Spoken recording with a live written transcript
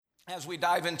as we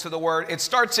dive into the word. It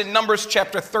starts in Numbers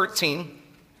chapter 13.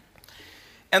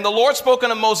 And the Lord spoke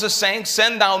unto Moses, saying,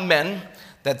 Send thou men,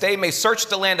 that they may search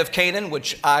the land of Canaan,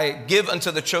 which I give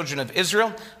unto the children of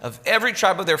Israel. Of every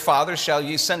tribe of their fathers shall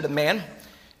ye send a man,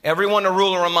 every one a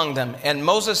ruler among them. And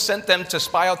Moses sent them to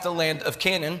spy out the land of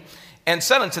Canaan, and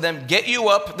said unto them, Get you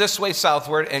up this way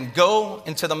southward, and go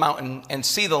into the mountain, and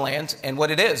see the land, and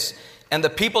what it is, and the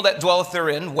people that dwelleth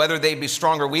therein, whether they be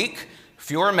strong or weak,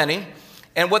 few or many,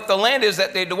 and what the land is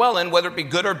that they dwell in, whether it be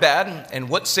good or bad, and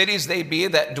what cities they be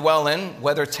that dwell in,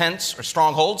 whether tents or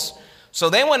strongholds. So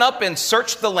they went up and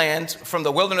searched the land from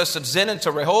the wilderness of Zin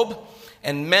unto Rehob,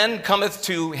 and men cometh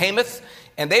to Hamath,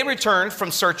 and they returned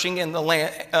from searching in the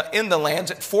land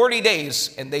 40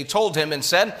 days. And they told him and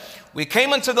said, We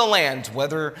came unto the land,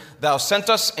 whether thou sent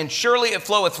us, and surely it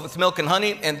floweth with milk and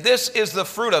honey, and this is the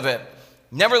fruit of it.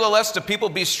 Nevertheless, the people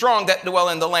be strong that dwell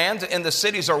in the land, and the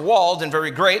cities are walled and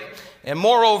very great. And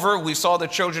moreover, we saw the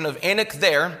children of Anak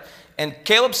there. And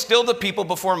Caleb stilled the people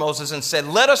before Moses and said,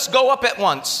 Let us go up at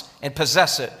once and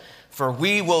possess it, for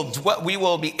we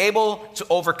will be able to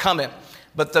overcome it.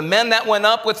 But the men that went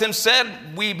up with him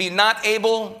said, We be not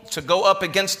able to go up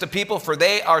against the people, for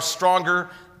they are stronger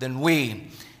than we.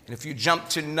 And if you jump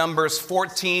to Numbers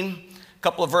 14, a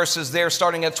couple of verses there,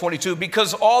 starting at 22,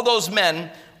 Because all those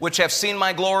men which have seen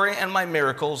my glory and my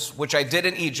miracles, which I did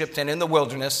in Egypt and in the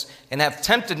wilderness, and have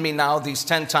tempted me now these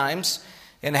 10 times,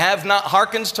 and have not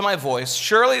hearkened to my voice,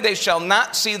 surely they shall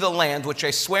not see the land which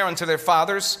I swear unto their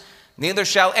fathers, neither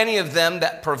shall any of them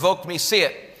that provoked me see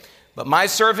it. But my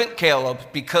servant Caleb,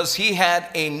 because he had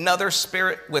another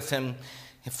spirit with him,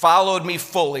 he followed me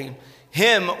fully,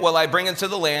 him will I bring into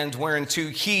the land whereinto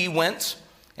he went,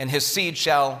 and his seed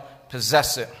shall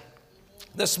possess it.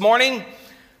 This morning,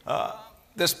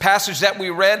 this passage that we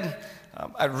read,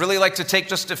 I'd really like to take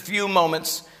just a few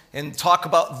moments and talk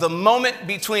about the moment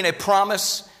between a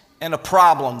promise and a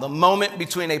problem. The moment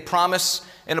between a promise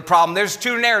and a problem. There's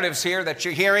two narratives here that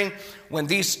you're hearing. When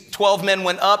these 12 men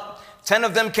went up, 10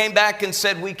 of them came back and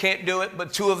said, We can't do it.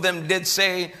 But 2 of them did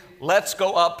say, Let's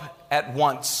go up at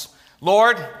once.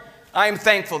 Lord, I am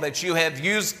thankful that you have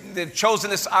chosen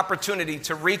this opportunity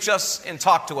to reach us and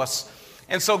talk to us.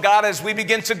 And so, God, as we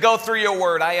begin to go through your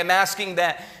word, I am asking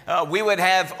that we would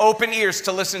have open ears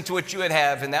to listen to what you would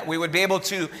have, and that we would be able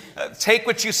to take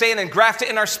what you say and engraft it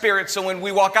in our spirit, so when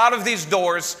we walk out of these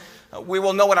doors, we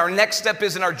will know what our next step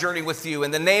is in our journey with you.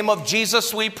 In the name of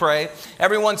Jesus, we pray.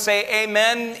 Everyone say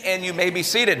amen, and you may be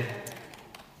seated.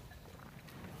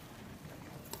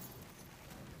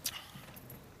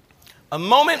 A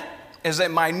moment is a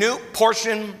minute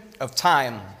portion of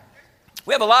time.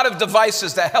 We have a lot of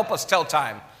devices that help us tell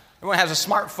time. Everyone has a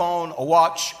smartphone, a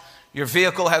watch, your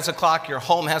vehicle has a clock, your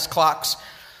home has clocks.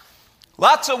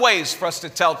 Lots of ways for us to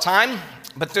tell time,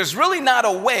 but there's really not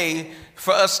a way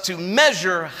for us to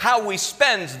measure how we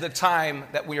spend the time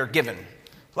that we are given.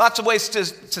 Lots of ways to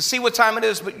see what time it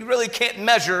is, but you really can't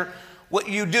measure what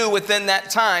you do within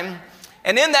that time.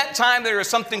 And in that time, there is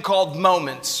something called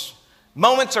moments.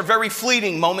 Moments are very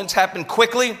fleeting. Moments happen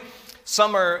quickly.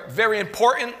 Some are very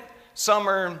important. Some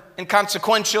are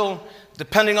inconsequential,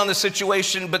 depending on the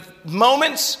situation. But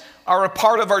moments are a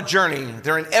part of our journey.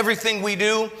 They're in everything we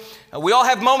do. We all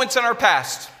have moments in our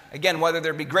past. Again, whether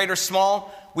they be great or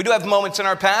small, we do have moments in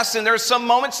our past. And there are some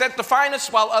moments that define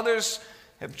us, while others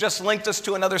have just linked us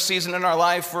to another season in our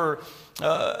life or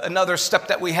another step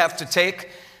that we have to take.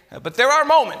 But there are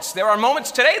moments. There are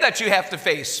moments today that you have to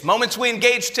face, moments we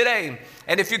engage today.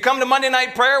 And if you come to Monday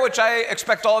night prayer, which I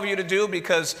expect all of you to do,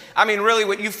 because, really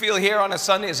what you feel here on a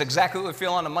Sunday is exactly what we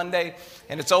feel on a Monday.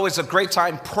 And it's always a great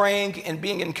time praying and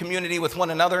being in community with one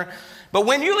another. But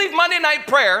when you leave Monday night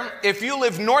prayer, if you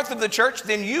live north of the church,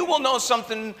 then you will know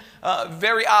something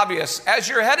very obvious. As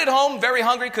you're headed home, very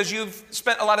hungry because you've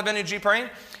spent a lot of energy praying,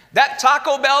 that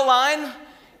Taco Bell line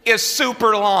is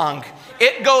super long.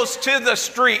 It goes to the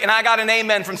street, and I got an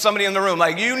amen from somebody in the room.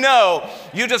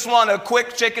 You just want a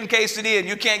quick chicken quesadilla, and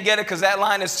you can't get it because that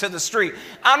line is to the street.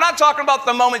 I'm not talking about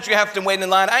the moments you have to wait in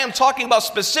line. I am talking about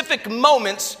specific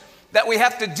moments that we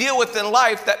have to deal with in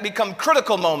life that become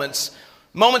critical moments.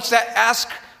 Moments that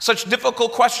ask such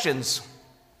difficult questions.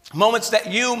 Moments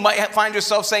that you might find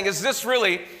yourself saying, is this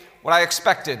really what I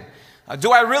expected?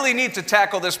 Do I really need to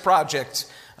tackle this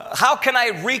project? How can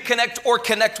I reconnect or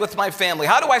connect with my family?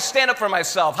 How do I stand up for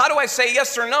myself? How do I say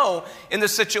yes or no in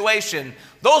this situation?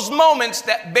 Those moments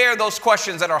that bear those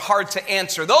questions that are hard to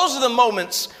answer. Those are the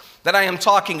moments that I am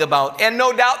talking about. And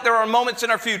no doubt there are moments in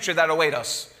our future that await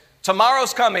us.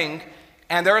 Tomorrow's coming,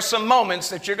 and there are some moments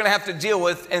that you're going to have to deal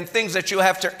with and things that you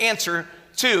have to answer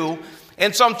to.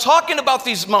 And so I'm talking about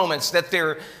these moments that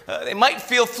they might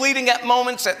feel fleeting at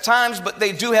moments at times, but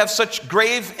they do have such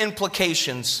grave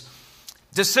implications,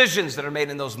 decisions that are made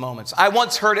in those moments. I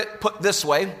once heard it put this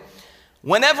way: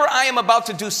 whenever I am about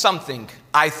to do something,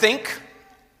 I think,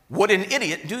 would an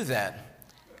idiot do that?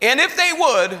 And if they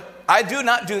would, I do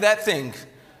not do that thing.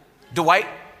 Dwight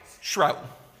Schrute.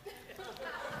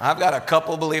 I've got a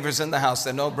couple believers in the house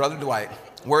that know Brother Dwight.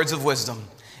 Words of wisdom.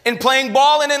 In playing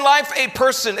ball and in life, a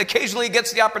person occasionally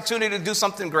gets the opportunity to do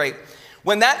something great.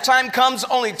 When that time comes,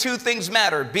 only two things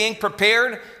matter: being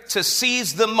prepared to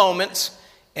seize the moment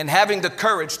and having the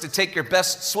courage to take your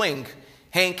best swing.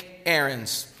 Hank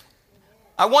Aaron's.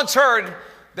 I once heard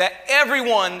that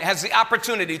everyone has the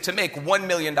opportunity to make $1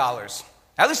 million.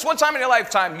 At least one time in your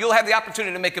lifetime, you'll have the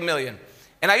opportunity to make $1 million.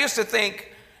 And I used to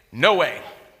think, no way.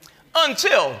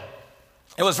 Until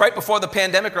it was right before the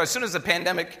pandemic, or as soon as the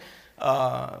pandemic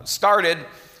started,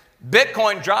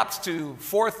 Bitcoin dropped to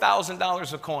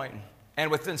 $4,000 a coin.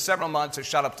 And within several months, it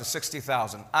shot up to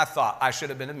 $60,000. I thought I should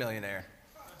have been a millionaire.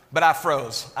 But I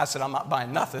froze. I said, I'm not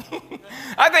buying nothing.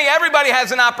 I think everybody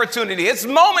has an opportunity. It's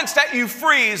moments that you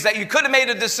freeze, that you could have made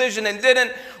a decision and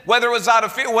didn't, whether it was out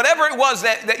of fear, whatever it was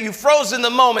that you froze in the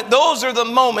moment. Those are the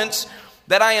moments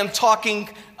that I am talking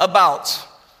about.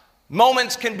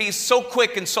 Moments can be so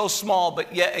quick and so small,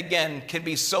 but yet again can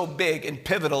be so big and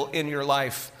pivotal in your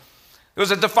life. There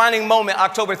was a defining moment,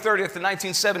 October 30th of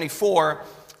 1974,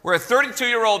 where a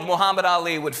 32-year-old Muhammad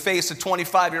Ali would face a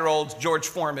 25-year-old George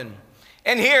Foreman.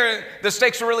 And here, the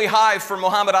stakes were really high for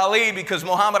Muhammad Ali because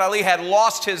Muhammad Ali had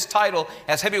lost his title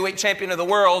as heavyweight champion of the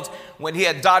world when he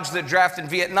had dodged the draft in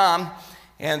Vietnam.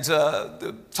 And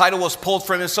the title was pulled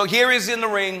from him. So here he's in the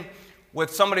ring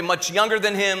with somebody much younger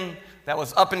than him that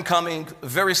was up and coming, a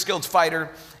very skilled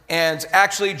fighter. And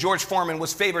actually, George Foreman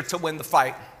was favored to win the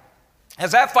fight.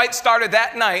 As that fight started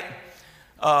that night,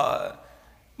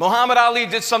 Muhammad Ali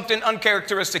did something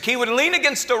uncharacteristic. He would lean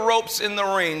against the ropes in the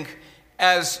ring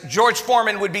as George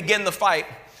Foreman would begin the fight.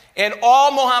 And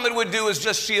all Muhammad would do is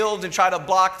just shield and try to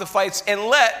block the fights and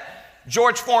let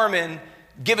George Foreman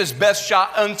give his best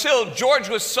shot until George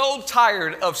was so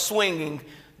tired of swinging.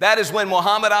 That is when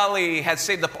Muhammad Ali had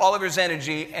saved up all of his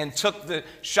energy and took the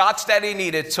shots that he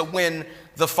needed to win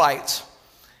the fight.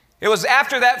 It was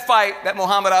after that fight that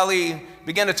Muhammad Ali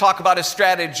began to talk about his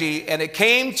strategy, and it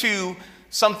came to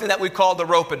something that we call the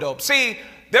rope-a-dope. See,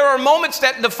 there are moments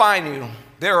that define you.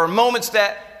 There are moments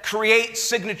that create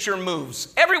signature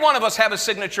moves. Every one of us have a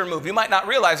signature move. You might not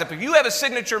realize it, but you have a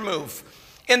signature move.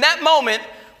 In that moment,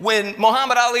 when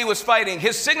Muhammad Ali was fighting,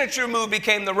 his signature move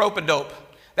became the rope-a-dope.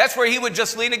 That's where he would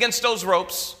just lean against those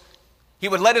ropes. He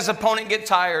would let his opponent get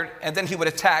tired, and then he would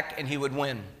attack and he would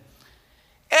win.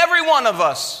 Every one of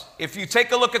us, if you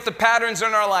take a look at the patterns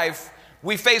in our life,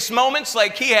 we face moments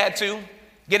like he had to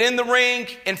get in the ring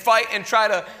and fight and try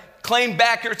to claim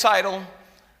back your title,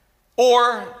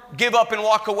 or give up and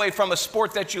walk away from a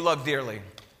sport that you love dearly.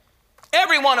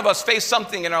 Every one of us face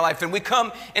something in our life, and we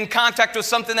come in contact with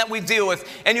something that we deal with.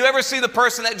 And you ever see the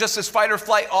person that just is fight or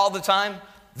flight all the time?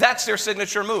 That's their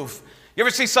signature move. You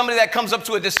ever see somebody that comes up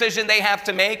to a decision they have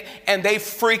to make and they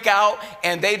freak out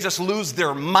and they just lose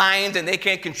their mind and they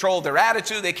can't control their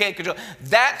attitude, they can't control.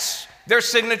 That's their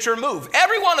signature move.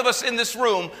 Every one of us in this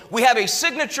room, we have a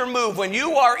signature move. When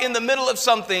you are in the middle of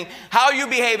something, how you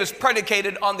behave is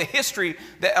predicated on the history,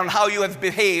 on how you have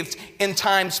behaved in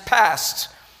times past.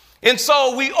 And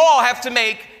so we all have to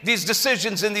make these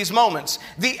decisions in these moments.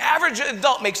 The average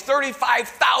adult makes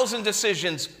 35,000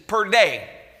 decisions per day.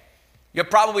 You're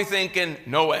probably thinking,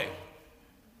 no way.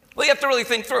 Well, you have to really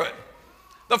think through it.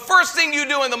 The first thing you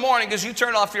do in the morning is you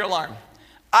turn off your alarm.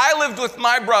 I lived with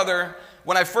my brother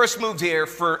when I first moved here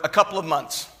for a couple of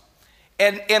months.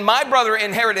 And my brother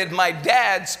inherited my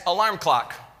dad's alarm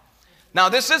clock. Now,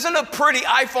 this isn't a pretty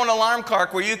iPhone alarm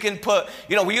clock where you can put,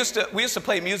 we used to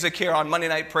play music here on Monday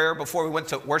Night Prayer before we went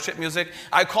to worship music.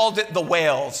 I called it the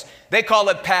whales. They call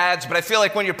it pads, but I feel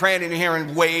like when you're praying and you're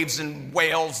hearing waves and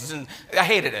whales, and I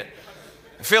hated it.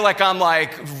 I feel like I'm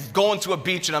like going to a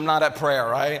beach and I'm not at prayer,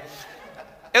 right?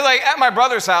 And like at my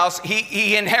brother's house,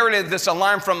 he inherited this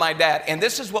alarm from my dad. And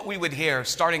this is what we would hear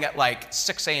starting at like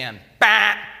 6 a.m.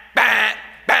 Bah, bah,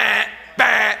 bah,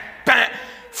 bah, bah,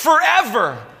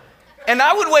 forever. And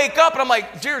I would wake up and I'm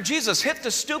like, dear Jesus, hit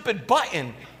the stupid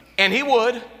button. And he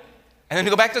would. And then he'd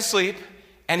go back to sleep.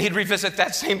 And he'd revisit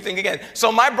that same thing again. So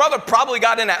my brother probably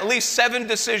got in at least 7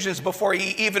 decisions before he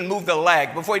even moved the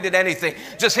leg, before he did anything,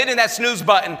 just hitting that snooze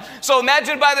button. So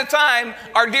imagine by the time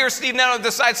our dear Steve Netto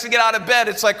decides to get out of bed,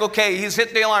 it's like, okay, he's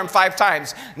hit the alarm 5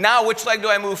 times. Now, which leg do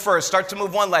I move first? Start to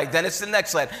move one leg, then it's the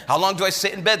next leg. How long do I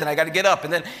sit in bed? Then I got to get up.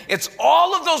 And then it's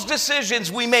all of those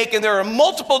decisions we make, and there are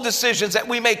multiple decisions that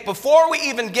we make before we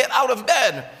even get out of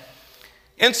bed.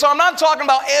 And so I'm not talking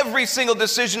about every single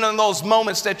decision in those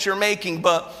moments that you're making,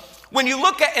 but when you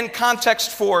look at in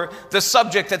context for the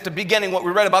subject at the beginning, what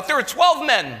we read about, there were 12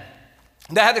 men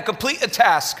that had to complete a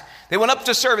task. They went up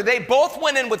to serve. They both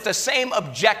went in with the same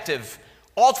objective.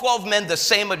 All 12 men, the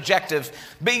same objective,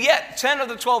 but yet 10 of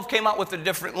the 12 came out with a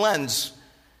different lens.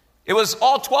 It was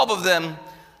all 12 of them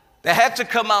that had to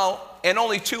come out, and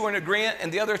only 2 were in agreement,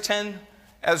 and the other 10,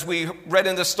 as we read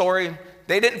in the story,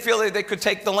 they didn't feel that they could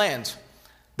take the land.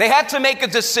 They had to make a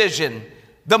decision.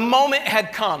 The moment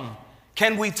had come.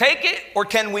 Can we take it or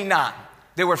can we not?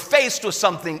 They were faced with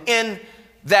something in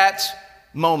that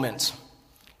moment.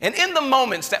 And in the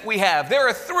moments that we have, there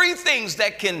are 3 things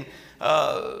that can,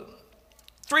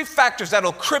 3 factors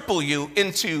that'll cripple you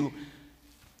into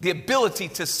the ability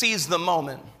to seize the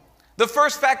moment. The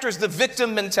first factor is the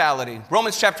victim mentality.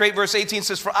 Romans chapter 8, verse 18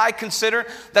 says, "For I consider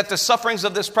that the sufferings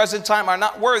of this present time are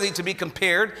not worthy to be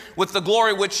compared with the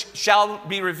glory which shall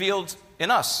be revealed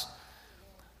in us."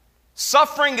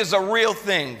 Suffering is a real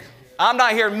thing. I'm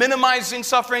not here minimizing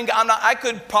suffering. I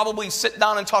could probably sit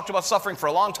down and talk about suffering for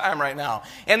a long time right now.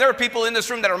 And there are people in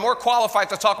this room that are more qualified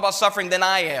to talk about suffering than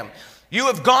I am. You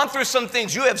have gone through some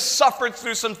things. You have suffered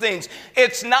through some things.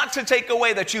 It's not to take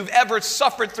away that you've ever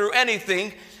suffered through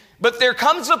anything. But there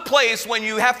comes a place when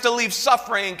you have to leave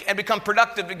suffering and become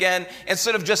productive again,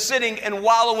 instead of just sitting and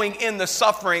wallowing in the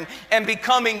suffering and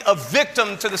becoming a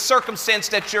victim to the circumstance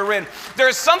that you're in.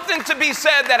 There's something to be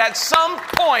said that at some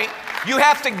point you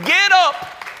have to get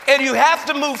up and you have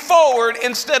to move forward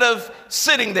instead of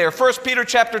sitting there. 1 Peter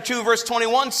chapter 2, verse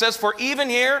 21 says, "For even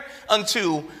here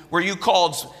unto were you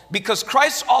called, because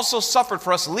Christ also suffered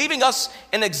for us, leaving us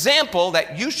an example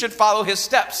that you should follow his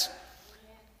steps.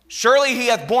 Surely he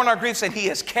hath borne our griefs and he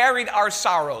has carried our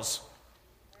sorrows."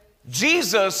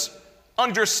 Jesus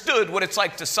understood what it's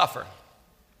like to suffer.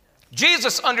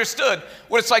 Jesus understood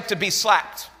what it's like to be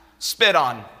slapped, spit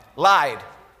on, lied,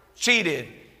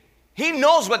 cheated. He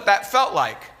knows what that felt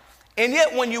like. And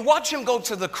yet when you watch him go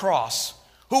to the cross,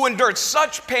 who endured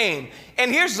such pain,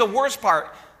 and here's the worst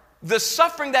part, the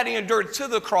suffering that he endured to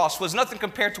the cross was nothing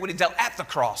compared to what he dealt at the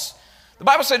cross. The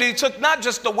Bible said he took not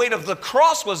just the weight of the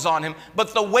cross was on him,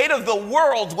 but the weight of the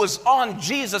world was on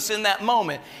Jesus in that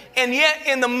moment. And yet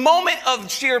in the moment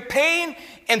of sheer pain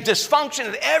and dysfunction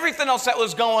and everything else that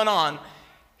was going on,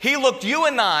 he looked you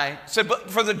and I, said, but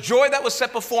for the joy that was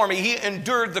set before me, he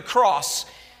endured the cross.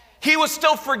 He was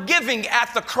still forgiving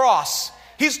at the cross.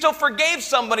 He still forgave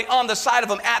somebody on the side of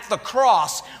him at the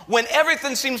cross. When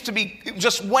everything seems to be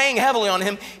just weighing heavily on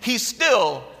him, he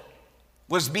still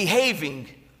was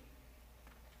behaving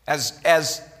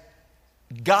as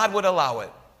God would allow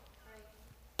it.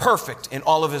 Perfect in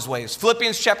all of his ways.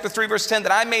 Philippians chapter 3, verse 10,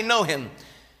 "That I may know him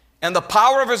and the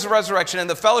power of his resurrection and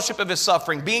the fellowship of his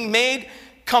suffering, being made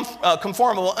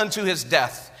conformable unto his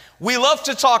death." We love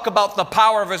to talk about the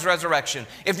power of his resurrection.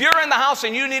 If you're in the house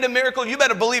and you need a miracle, you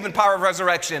better believe in power of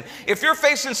resurrection. If you're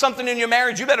facing something in your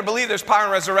marriage, you better believe there's power in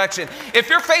resurrection. If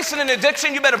you're facing an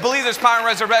addiction, you better believe there's power in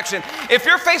resurrection. If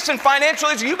you're facing financial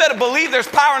issues, you better believe there's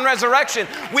power in resurrection.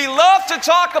 We love to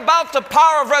talk about the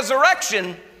power of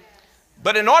resurrection,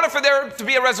 but in order for there to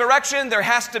be a resurrection, there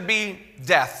has to be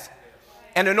death.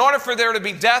 And in order for there to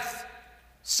be death,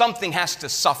 something has to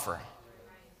suffer.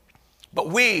 But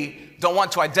we don't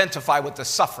want to identify with the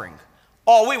suffering.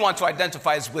 All we want to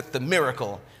identify is with the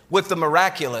miracle, with the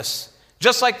miraculous.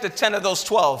 Just like the 10 of those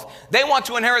 12. They want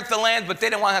to inherit the land, but they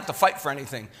didn't want to have to fight for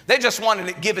anything. They just wanted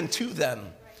it given to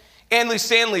them. Andy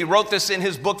Stanley wrote this in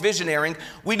his book, Visioneering.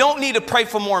 We don't need to pray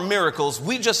for more miracles.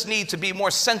 We just need to be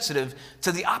more sensitive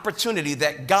to the opportunity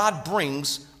that God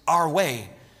brings our way.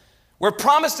 We're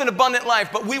promised an abundant life,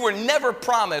 but we were never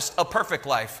promised a perfect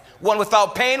life. One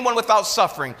without pain, one without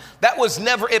suffering. That was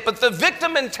never it. But the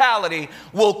victim mentality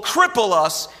will cripple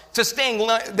us to staying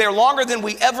there longer than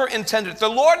we ever intended. The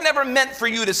Lord never meant for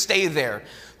you to stay there.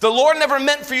 The Lord never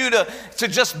meant for you to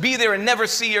just be there and never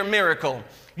see your miracle.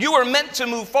 You were meant to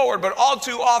move forward, but all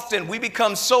too often we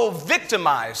become so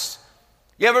victimized.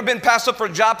 You ever been passed up for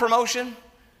a job promotion?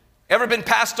 Ever been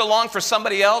passed along for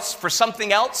somebody else, for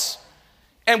something else?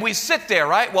 And we sit there,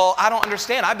 right? Well, I don't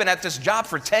understand. I've been at this job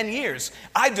for 10 years.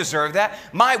 I deserve that.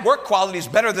 My work quality is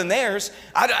better than theirs.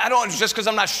 I don't, just because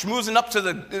I'm not schmoozing up to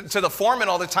the foreman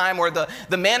all the time or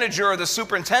the manager or the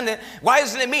superintendent. Why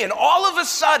isn't it me? And all of a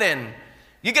sudden,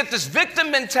 you get this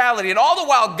victim mentality. And all the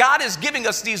while, God is giving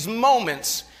us these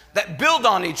moments that build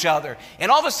on each other.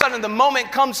 And all of a sudden, the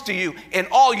moment comes to you, and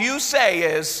all you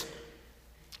say is,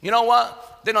 you know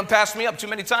what? They done passed me up too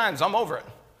many times. I'm over it.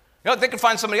 You know, they can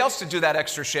find somebody else to do that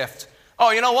extra shift. Oh,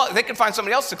 you know what? They can find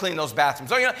somebody else to clean those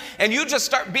bathrooms. Oh, you know, and you just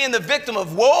start being the victim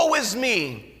of woe is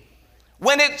me.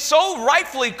 When it so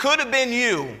rightfully could have been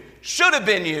you, should have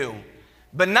been you.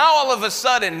 But now all of a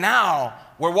sudden, now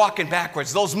we're walking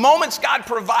backwards. Those moments God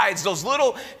provides, those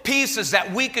little pieces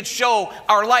that we could show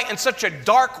our light in such a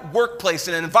dark workplace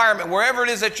and environment, wherever it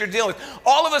is that you're dealing with.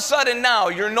 All of a sudden now,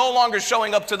 you're no longer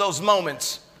showing up to those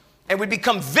moments. And we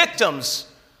become victims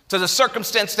to the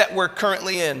circumstance that we're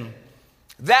currently in.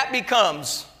 That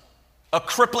becomes a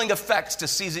crippling effect to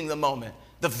seizing the moment,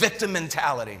 the victim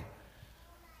mentality.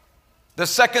 The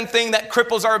second thing that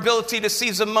cripples our ability to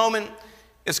seize a moment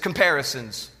is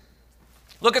comparisons.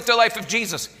 Look at the life of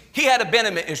Jesus. He had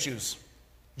abandonment issues.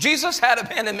 Jesus had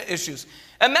abandonment issues.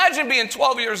 Imagine being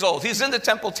 12 years old. He's in the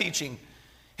temple teaching.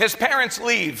 His parents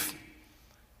leave.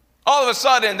 All of a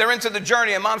sudden, they're into the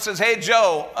journey, and mom says, hey,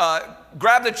 Joe,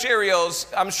 grab the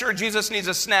Cheerios. I'm sure Jesus needs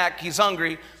a snack. He's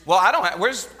hungry. Well, I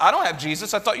don't have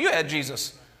Jesus. I thought you had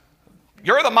Jesus.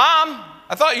 You're the mom.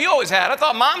 I thought you always had. I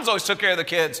thought moms always took care of the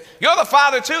kids. You're the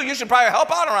father, too. You should probably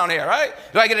help out around here, right?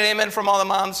 Do I get an amen from all the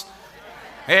moms?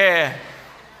 Yeah.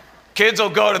 Kids will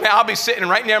go to me. I'll be sitting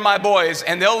right near my boys,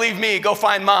 and they'll leave me, go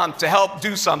find mom to help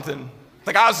do something.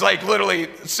 Like, I was like literally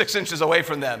 6 inches away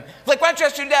from them. Like, why don't you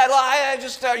ask your dad? Well, I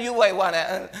just, you wait one.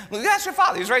 Ask your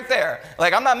father. He's right there.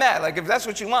 Like, I'm not mad. Like, if that's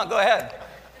what you want, go ahead.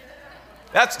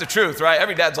 That's the truth, right?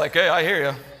 Every dad's like, hey, I hear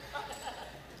you.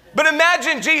 But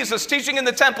imagine Jesus teaching in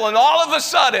the temple, and all of a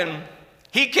sudden,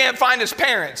 he can't find his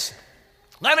parents.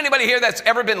 Do I have anybody here that's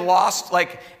ever been lost,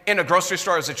 like, in a grocery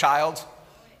store as a child?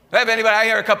 Do I have anybody? I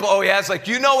hear a couple, oh, yes. Like,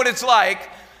 you know what it's like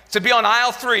to be on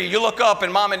aisle 3. You look up,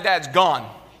 and mom and dad's gone.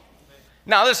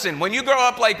 Now listen, when you grow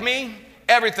up like me,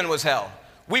 everything was hell.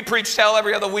 We preached hell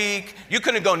every other week. You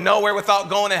couldn't go nowhere without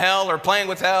going to hell or playing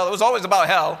with hell. It was always about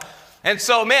hell. And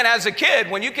so, man, as a kid,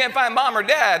 when you can't find mom or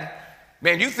dad,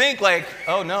 man, you think like,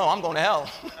 oh no, I'm going to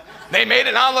hell. They made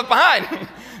it, I'll look behind.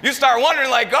 You start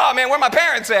wondering like, oh man, where my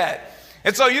parents at?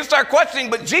 And so you start questioning,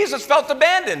 but Jesus felt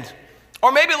abandoned.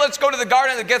 Or maybe let's go to the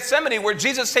Garden of Gethsemane where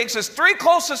Jesus takes his 3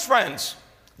 closest friends,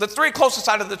 the 3 closest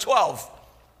out of the 12,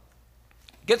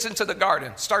 gets into the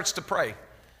garden, starts to pray.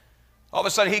 All of a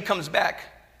sudden, he comes back,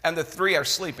 and the 3 are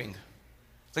sleeping.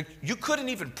 It's like, you couldn't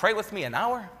even pray with me an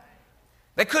hour?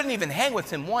 They couldn't even hang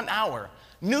with him 1 hour.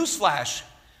 Newsflash,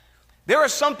 there are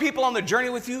some people on the journey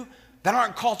with you that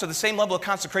aren't called to the same level of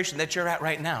consecration that you're at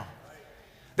right now.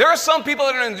 There are some people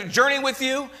that are on the journey with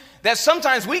you that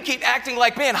sometimes we keep acting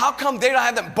like, man, how come they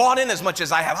haven't bought in as much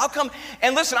as I have? How come?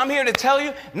 And listen, I'm here to tell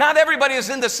you, not everybody is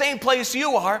in the same place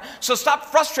you are, so stop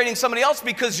frustrating somebody else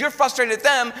because you're frustrated at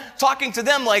them, talking to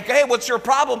them like, hey, what's your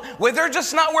problem? Well, they're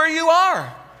just not where you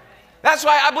are. That's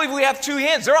why I believe we have 2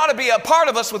 hands. There ought to be a part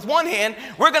of us with 1 hand.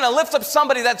 We're going to lift up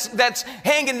somebody that's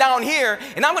hanging down here,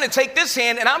 and I'm going to take this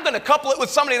hand, and I'm going to couple it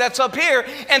with somebody that's up here,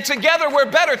 and together we're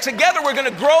better. Together we're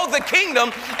going to grow the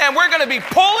kingdom, and we're going to be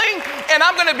pulling, and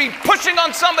I'm going to be pushing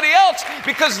on somebody else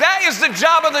because that is the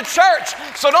job of the church.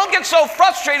 So don't get so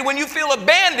frustrated when you feel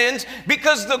abandoned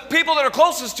because the people that are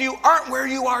closest to you aren't where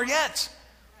you are yet.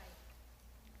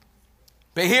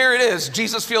 But here it is.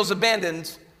 Jesus feels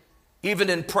abandoned.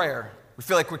 Even in prayer, we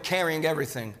feel like we're carrying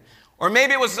everything. Or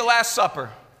maybe it was the Last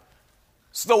Supper.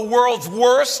 It's the world's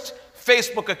worst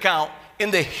Facebook account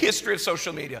in the history of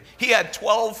social media. He had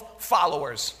 12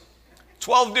 followers,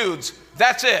 12 dudes.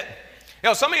 That's it. You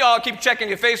know, some of y'all keep checking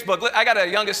your Facebook. I got a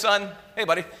youngest son. Hey,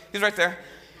 buddy. He's right there.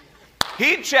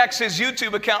 He checks his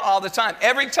YouTube account all the time.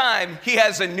 Every time he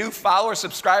has a new follower,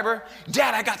 subscriber,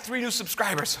 Dad, I got 3 new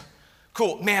subscribers.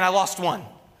 Cool. Man, I lost 1.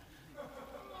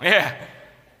 Yeah.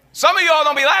 Some of y'all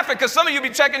don't be laughing because some of you be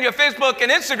checking your Facebook and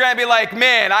Instagram and be like,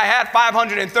 man, I had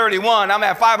 531. I'm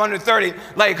at 530.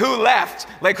 Like, who left?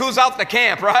 Like, who's out the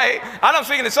camp, right? I'm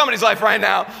speaking to somebody's life right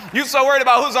now. You're so worried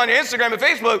about who's on your Instagram and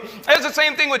Facebook. It's the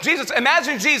same thing with Jesus.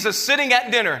 Imagine Jesus sitting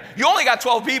at dinner. You only got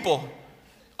 12 people.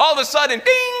 All of a sudden,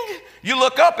 ding, you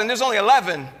look up and there's only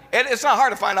 11. It's not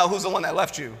hard to find out who's the one that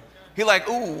left you. You're like,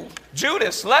 ooh,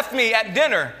 Judas left me at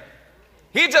dinner.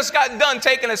 He just got done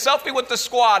taking a selfie with the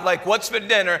squad, like, what's for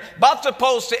dinner? About to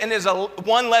post it, and there's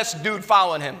one less dude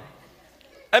following him.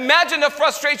 Imagine the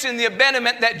frustration and the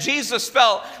abandonment that Jesus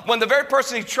felt when the very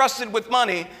person he trusted with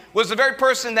money was the very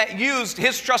person that used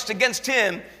his trust against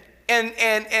him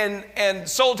and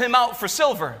sold him out for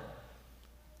silver.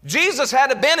 Jesus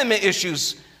had abandonment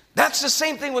issues. That's the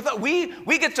same thing with us.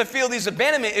 We get to feel these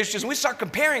abandonment issues and we start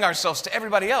comparing ourselves to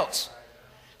everybody else.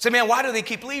 Say, man, why do they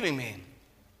keep leaving me?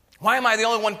 Why am I the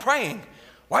only one praying?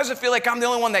 Why does it feel like I'm the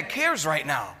only one that cares right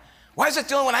now? Why is it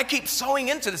the only one I keep sowing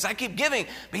into this? I keep giving,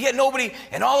 but yet nobody,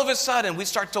 and all of a sudden we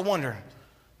start to wonder,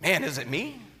 man, is it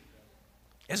me?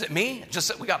 Is it me? Just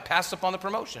that we got passed up on the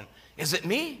promotion. Is it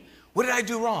me? What did I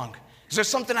do wrong? Is there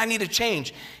something I need to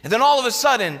change? And then all of a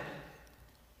sudden,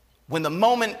 when the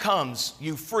moment comes,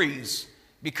 you freeze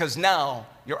because now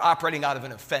you're operating out of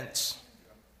an offense.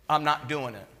 I'm not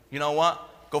doing it. You know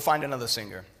what? Go find another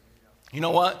singer. You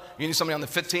know what? You need somebody on the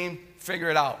fit team? Figure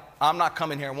it out. I'm not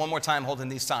coming here one more time holding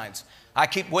these signs. I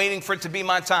keep waiting for it to be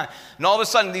my time. And all of a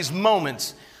sudden, these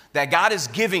moments that God is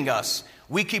giving us,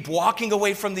 we keep walking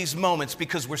away from these moments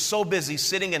because we're so busy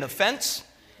sitting in offense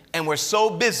and we're so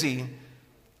busy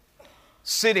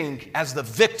sitting as the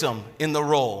victim in the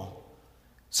role.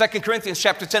 2 Corinthians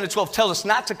chapter 10 to 12 tells us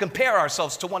not to compare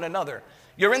ourselves to one another.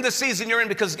 You're in the season you're in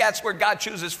because that's where God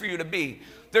chooses for you to be.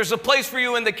 There's a place for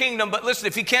you in the kingdom, but listen,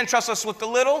 if he can't trust us with the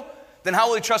little, then how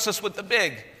will he trust us with the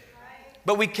big?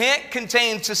 But we can't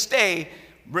remain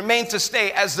to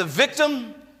stay as the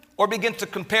victim or begin to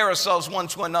compare ourselves one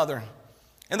to another.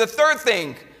 And the third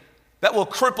thing that will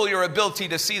cripple your ability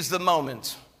to seize the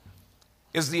moment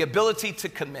is the ability to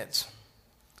commit.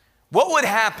 What would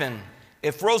happen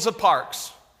if Rosa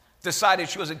Parks decided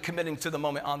she wasn't committing to the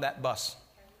moment on that bus?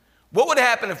 What would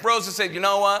happen if Rosa said, you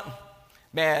know what?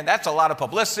 Man, that's a lot of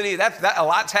publicity. That a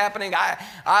lot's happening.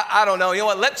 I don't know. You know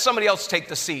what? Let somebody else take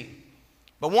the seat.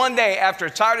 But one day, after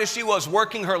tired as she was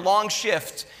working her long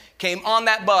shift, came on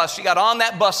that bus. She got on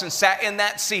that bus and sat in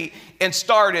that seat and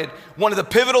started one of the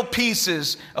pivotal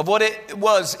pieces of what it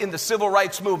was in the civil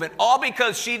rights movement, all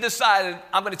because she decided,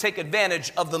 I'm going to take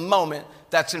advantage of the moment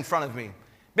that's in front of me.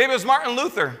 Maybe it was Martin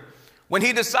Luther when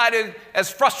he decided, as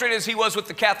frustrated as he was with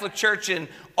the Catholic Church and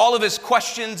all of his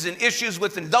questions and issues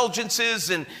with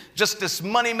indulgences and just this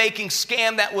money-making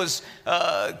scam that was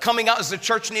coming out as the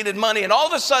church needed money. And all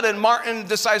of a sudden, Martin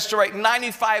decides to write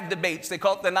 95 debates. They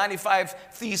call it the 95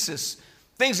 Thesis.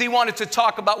 Things he wanted to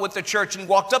talk about with the church. And he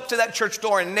walked up to that church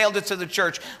door and nailed it to the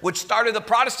church, which started the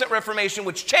Protestant Reformation,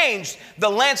 which changed the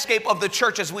landscape of the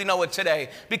church as we know it today.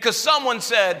 Because someone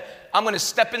said, I'm going to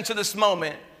step into this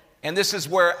moment, and this is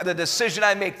where the decision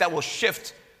I make that will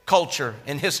shift culture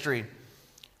and history.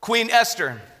 Queen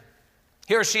Esther,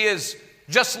 here she is,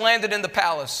 just landed in the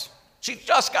palace. She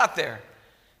just got there.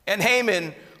 And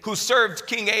Haman, who served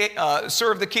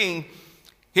the king,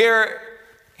 here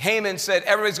Haman said,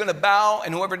 everybody's going to bow,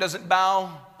 and whoever doesn't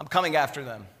bow, I'm coming after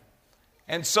them.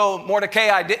 And so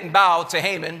Mordecai didn't bow to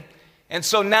Haman. And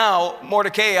so now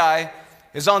Mordecai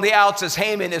is on the outs as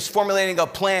Haman is formulating a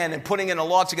plan and putting in a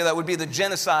law together that would be the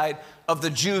genocide of the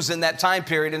Jews in that time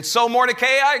period. And so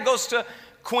Mordecai goes to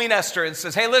Queen Esther and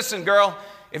says, hey, listen, girl,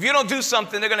 if you don't do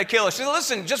something, they're going to kill us. She said,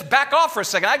 listen, just back off for a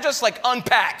second. I just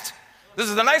unpacked. This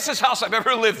is the nicest house I've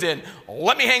ever lived in.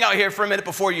 Let me hang out here for a minute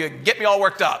before you get me all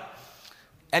worked up.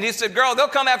 And he said, girl, they'll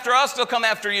come after us. They'll come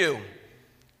after you.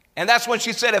 And that's when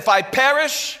she said, if I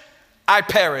perish, I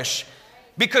perish.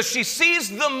 Because she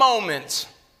seized the moment.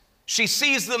 She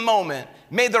seized the moment,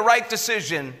 made the right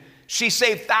decision. She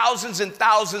saved thousands and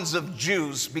thousands of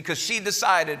Jews because she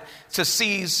decided to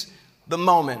seize the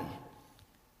moment.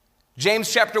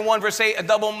 James chapter 1 verse 8, a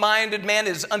double-minded man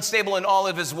is unstable in all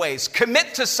of his ways.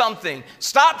 Commit to something.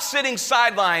 Stop sitting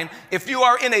sideline. If you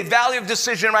are in a valley of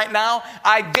decision right now,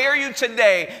 I dare you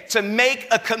today to make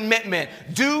a commitment.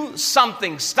 Do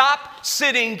something. Stop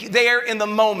sitting there in the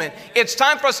moment. It's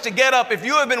time for us to get up. If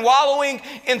you have been wallowing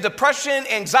in depression,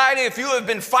 anxiety, if you have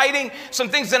been fighting some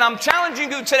things, then I'm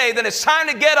challenging you today that it's time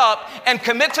to get up and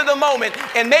commit to the moment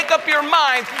and make up your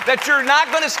mind that you're not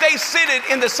going to stay seated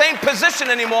in the same position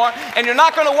anymore. And you're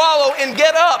not going to wallow and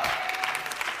get up.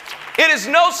 It is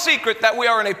no secret that we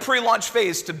are in a pre-launch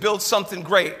phase to build something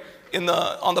great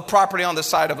on the property on the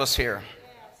side of us here.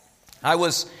 I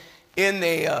was in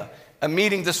a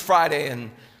meeting this Friday,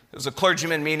 and it was a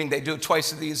clergyman meeting. They do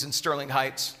twice of these in Sterling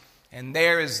Heights. And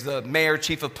there is the mayor,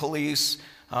 chief of police,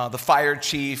 the fire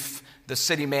chief, the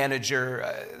city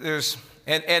manager.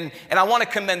 And I want to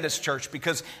commend this church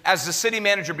because as the city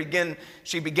manager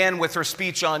she began with her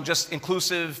speech on just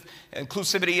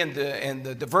inclusivity and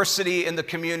the diversity in the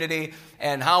community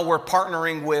and how we're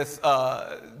partnering with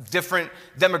different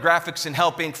demographics and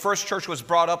helping. First Church was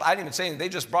brought up. I didn't even say anything. They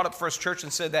just brought up First Church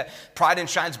and said that Pride and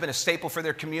Shine's been a staple for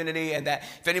their community and that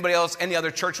if anybody else, any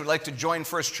other church would like to join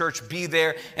First Church, be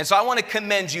there. And so I want to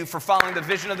commend you for following the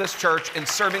vision of this church and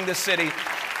serving this city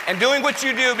and doing what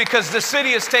you do because the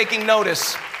city is taking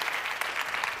notice.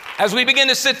 As we begin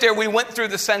to sit there, we went through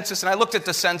the census, and I looked at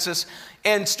the census,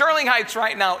 and Sterling Heights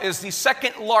right now is the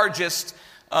second largest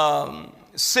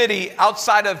city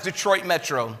outside of Detroit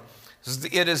Metro.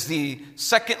 It is the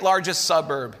second largest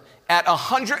suburb at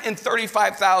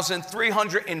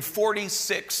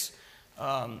 135,346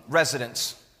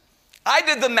 residents. I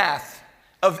did the math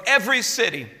of every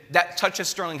city that touches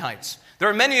Sterling Heights. There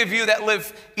are many of you that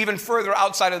live even further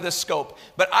outside of this scope,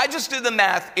 but I just did the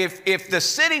math. If the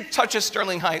city touches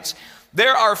Sterling Heights,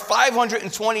 there are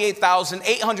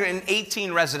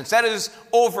 528,818 residents. That is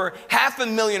over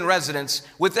 500,000 residents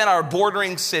within our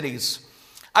bordering cities.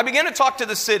 I began to talk to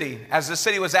the city as the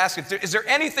city was asking, is there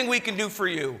anything we can do for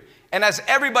you? And as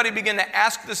everybody began to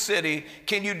ask the city,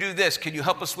 can you do this? Can you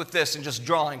help us with this? And just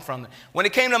drawing from it. When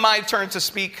it came to my turn to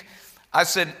speak, I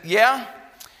said, yeah.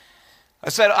 I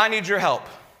said, I need your help.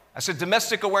 I said,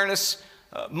 Domestic Awareness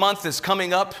Month is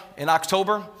coming up in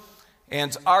October,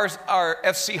 and our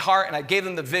FC Heart, and I gave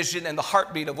them the vision and the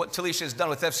heartbeat of what Talisha has done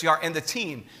with FC Heart and the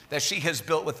team that she has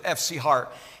built with FC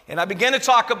Heart. And I began to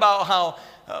talk about how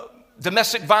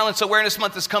Domestic Violence Awareness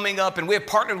Month is coming up, and we have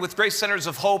partnered with Grace Centers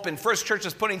of Hope, and First Church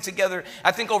is putting together,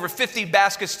 I think, over 50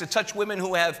 baskets to touch women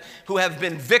who have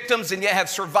been victims and yet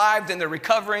have survived and they're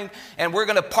recovering, and we're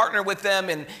going to partner with them.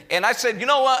 And I said, you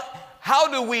know what? How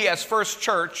do we as First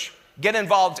Church get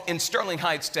involved in Sterling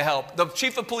Heights to help? The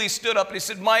chief of police stood up and he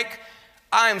said, Mike,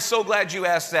 I am so glad you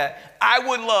asked that. I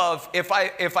would love if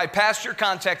I passed your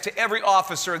contact to every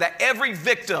officer, that every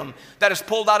victim that is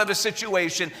pulled out of a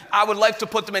situation, I would like to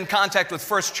put them in contact with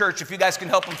First Church if you guys can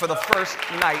help them for the first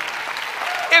night.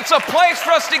 It's a place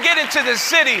for us to get into the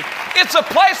city. It's a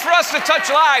place for us to touch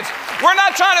lives. We're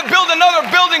not trying to build another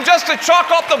building just to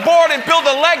chalk up the board and build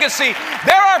a legacy.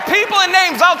 There are people and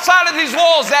names outside of these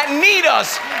walls that need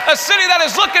us. A city that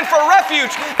is looking for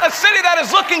refuge. A city that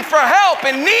is looking for help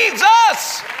and needs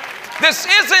us. This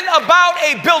isn't about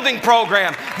a building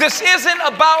program. This isn't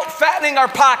about fattening our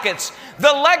pockets.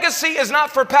 The legacy is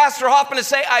not for Pastor Hoffman to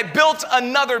say, I built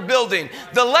another building.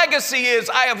 The legacy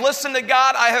is, I have listened to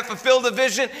God, I have fulfilled the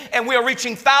vision, and we are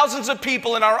reaching thousands of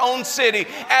people in our own city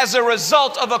as a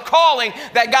result of a calling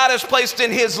that God has placed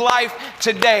in his life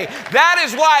today. That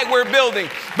is why we're building.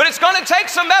 But it's going to take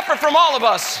some effort from all of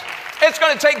us. It's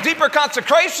going to take deeper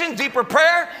consecration, deeper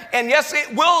prayer, and yes,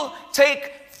 it will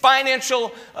take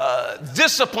financial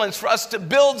disciplines for us to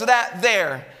build that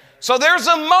there. So there's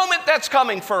a moment that's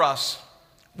coming for us.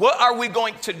 What are we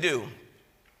going to do?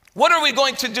 What are we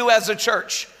going to do as a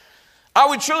church? Are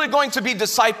we truly going to be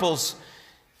disciples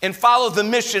and follow the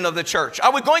mission of the church?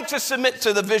 Are we going to submit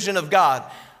to the vision of God?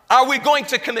 Are we going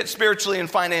to commit spiritually and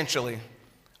financially?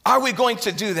 Are we going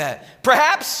to do that?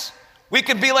 Perhaps we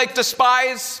could be like the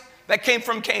spies that came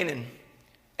from Canaan.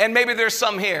 And maybe there's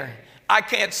some here. I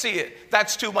can't see it.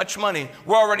 That's too much money.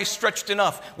 We're already stretched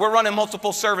enough. We're running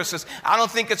multiple services. I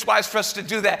don't think it's wise for us to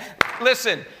do that.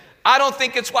 Listen, I don't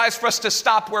think it's wise for us to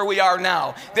stop where we are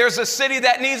now. There's a city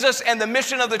that needs us, and the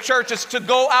mission of the church is to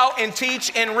go out and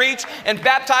teach and reach and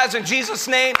baptize in Jesus'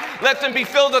 name. Let them be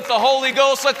filled with the Holy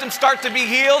Ghost. Let them start to be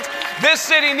healed. This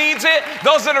city needs it.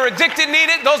 Those that are addicted need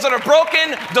it. Those that are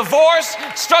broken, divorced,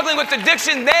 struggling with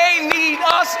addiction, they need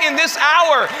us in this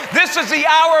hour. This is the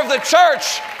hour of the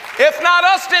church. If not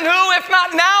us, then who? If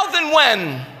not now, then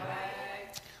when?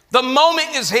 The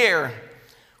moment is here.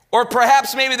 Or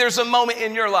perhaps maybe there's a moment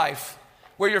in your life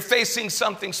where you're facing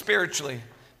something spiritually.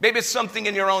 Maybe it's something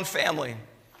in your own family.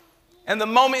 And the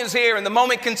moment is here, and the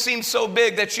moment can seem so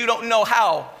big that you don't know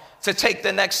how to take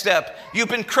the next step. You've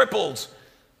been crippled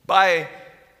by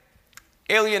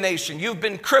alienation. You've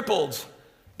been crippled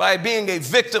by being a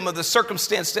victim of the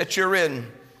circumstance that you're in.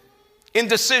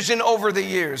 Indecision over the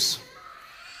years.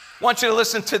 I want you to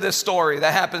listen to this story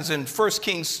that happens in 1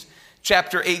 Kings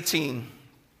chapter 18.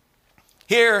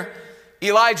 Here,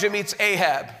 Elijah meets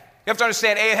Ahab. You have to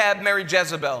understand, Ahab married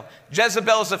Jezebel.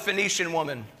 Jezebel is a Phoenician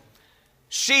woman.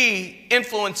 She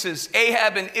influences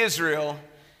Ahab in Israel,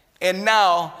 and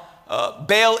now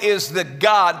Baal is the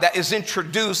god that is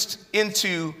introduced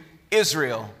into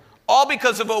Israel. All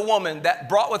because of a woman that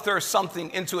brought with her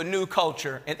something into a new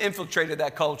culture and infiltrated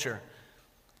that culture.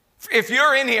 If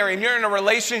you're in here and you're in a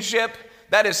relationship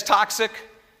that is toxic,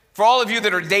 For all of you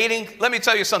that are dating, let me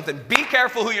tell you something. Be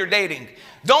careful who you're dating.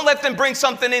 Don't let them bring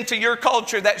something into your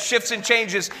culture that shifts and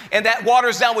changes and that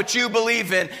waters down what you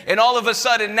believe in. And all of a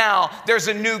sudden now there's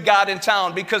a new God in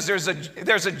town because there's a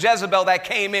Jezebel that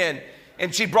came in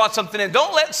and she brought something in.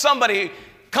 Don't let somebody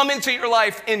come into your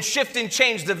life and shift and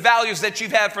change the values that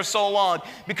you've had for so long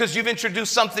because you've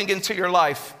introduced something into your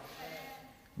life.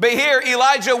 But here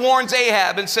Elijah warns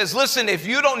Ahab and says, listen, if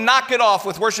you don't knock it off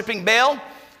with worshiping Baal,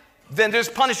 then there's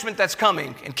punishment that's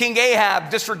coming. And King Ahab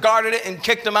disregarded it and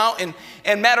kicked him out.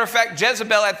 And matter of fact,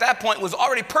 Jezebel at that point was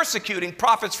already persecuting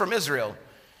prophets from Israel.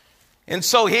 And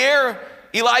so here,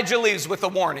 Elijah leaves with a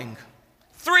warning.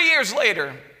 3 years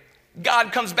later,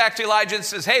 God comes back to Elijah and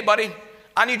says, hey, buddy,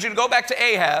 I need you to go back to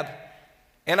Ahab,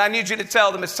 and I need you to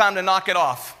tell them it's time to knock it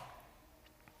off.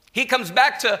 He comes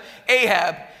back to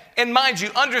Ahab, and mind you,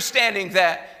 understanding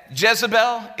that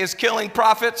Jezebel is killing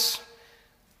prophets.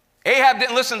 Ahab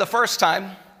didn't listen the first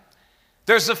time.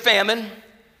 There's a famine,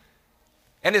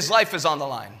 and his life is on the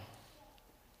line.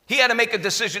 He had to make a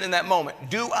decision in that moment.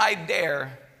 Do I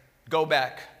dare go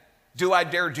back? Do I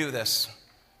dare do this?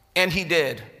 And he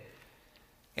did.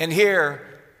 And here,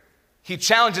 he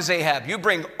challenges Ahab. You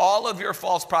bring all of your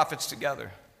false prophets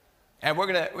together, and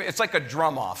it's like a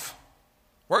drum off.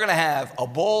 We're going to have a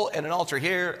bull and an altar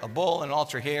here, a bull and an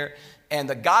altar here, and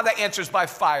the God that answers by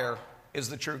fire is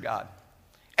the true God.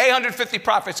 850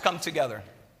 prophets come together.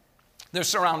 They're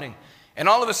surrounding. And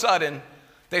all of a sudden,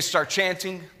 they start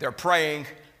chanting, they're praying,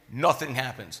 nothing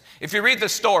happens. If you read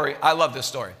this story, I love this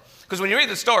story. Because when you read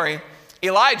the story,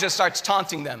 Elijah starts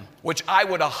taunting them, which I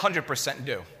would 100%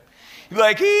 do.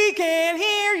 Like, he can't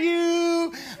hear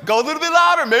you. Go a little bit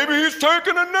louder. Maybe he's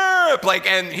taking a nap.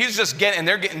 And he's just and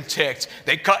they're getting ticked.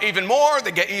 They cut even more.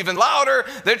 They get even louder.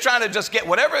 They're trying to just get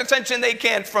whatever attention they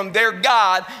can from their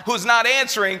God who's not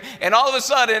answering. And all of a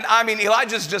sudden,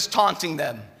 Elijah's just taunting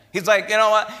them. He's like, you know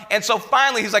what? And so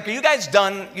finally, he's like, are you guys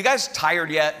done? You guys tired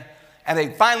yet? And they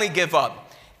finally give up.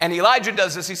 And Elijah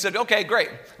does this. He said, okay, great.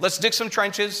 Let's dig some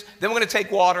trenches. Then we're going to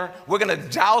take water. We're going to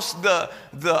douse the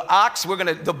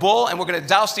bull, and we're going to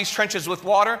douse these trenches with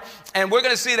water. And we're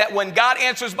going to see that when God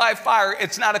answers by fire,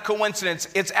 it's not a coincidence.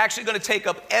 It's actually going to take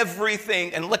up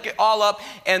everything and lick it all up,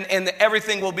 and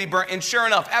everything will be burnt. And sure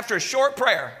enough, after a short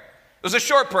prayer, it was a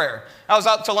short prayer. I was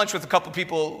out to lunch with a couple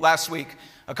people last week,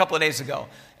 a couple of days ago.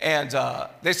 And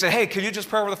they said, hey, can you just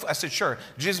pray over the food? I said, sure.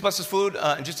 Jesus bless this food,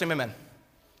 and just say amen.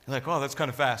 You're like, oh, that's kind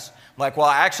of fast. I'm like, well,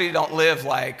 I actually don't live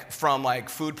from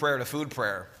food prayer to food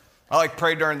prayer. I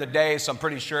pray during the day, so I'm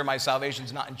pretty sure my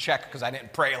salvation's not in check because I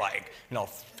didn't pray a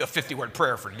 50-word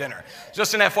prayer for dinner.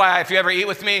 Just an FYI, if you ever eat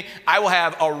with me, I will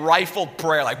have a rifled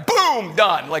prayer, boom,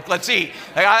 done. Let's eat.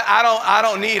 I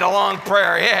don't need a long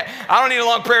prayer. Yeah, I don't need a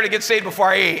long prayer to get saved before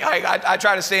I eat. I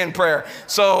try to stay in prayer.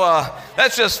 So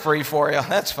that's just free for you.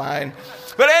 That's fine.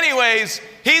 But anyways,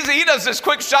 he does this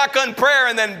quick shotgun prayer,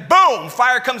 and then boom,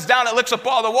 fire comes down, it licks up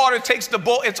all the water, takes the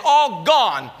bull, it's all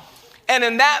gone. And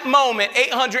in that moment,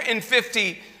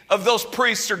 850 of those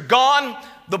priests are gone,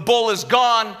 the bull is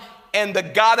gone, and the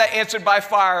God that answered by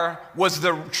fire was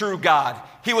the true God.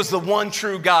 He was the one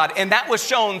true God, and that was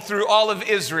shown through all of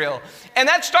Israel. And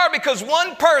that started because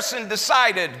one person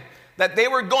decided that they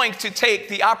were going to take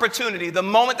the opportunity, the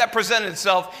moment that presented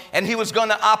itself, and he was going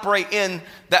to operate in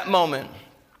that moment.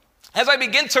 As I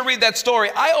begin to read that story,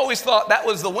 I always thought that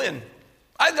was the win.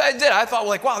 I did. I thought,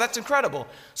 wow, that's incredible.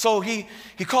 So he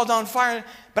called down fire.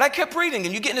 But I kept reading,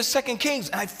 and you get into 2 Kings,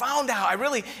 and I found out, it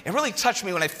really touched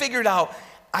me when I figured out,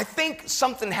 I think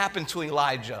something happened to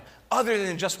Elijah other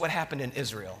than just what happened in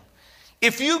Israel.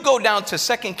 If you go down to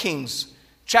 2 Kings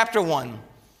chapter 1,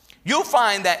 you'll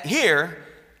find that here,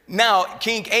 now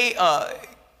King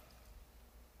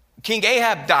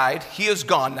Ahab died. He is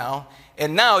gone now.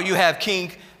 And now you have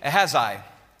King Ahaziah.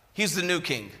 He's the new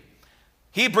king.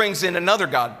 He brings in another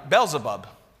god, Beelzebub.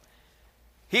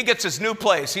 He gets his new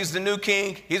place. He's the new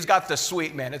king. He's got the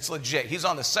suite, man. It's legit. He's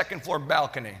on the second floor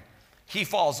balcony. He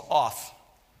falls off,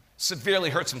 severely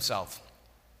hurts himself.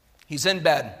 He's in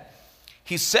bed.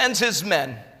 He sends his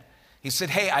men. He said,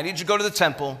 hey, I need you to go to the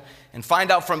temple and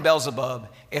find out from Beelzebub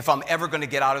if I'm ever going to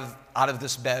get out of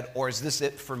this bed, or is this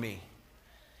it for me?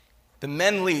 The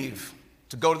men leave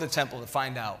to go to the temple to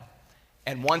find out.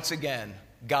 And once again,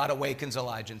 God awakens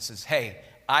Elijah and says, hey,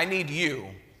 I need you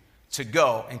to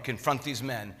go and confront these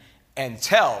men and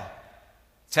tell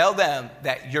them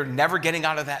that you're never getting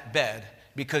out of that bed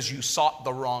because you sought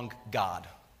the wrong God.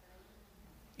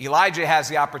 Elijah has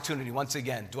the opportunity once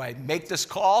again. Do I make this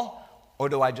call or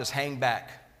do I just hang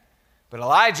back? But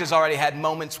Elijah's already had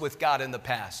moments with God in the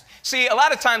past. See, a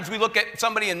lot of times we look at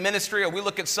somebody in ministry or we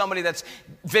look at somebody that's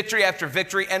victory after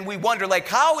victory and we wonder, like,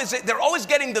 how is it they're always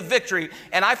getting the victory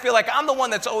and I feel like I'm the one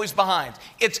that's always behind?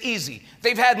 It's easy.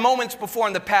 They've had moments before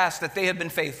in the past that they have been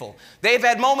faithful. They've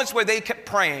had moments where they kept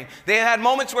praying. They had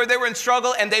moments where they were in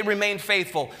struggle and they remained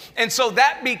faithful. And so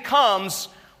that becomes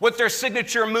what their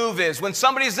signature move is. When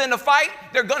somebody's in a fight,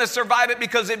 they're going to survive it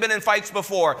because they've been in fights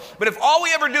before. But if all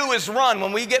we ever do is run,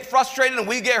 when we get frustrated and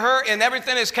we get hurt and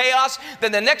everything is chaos,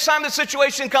 then the next time the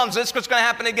situation comes, this is what's going to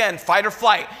happen again, fight or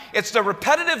flight. It's the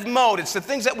repetitive mode. It's the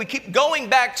things that we keep going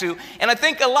back to. And I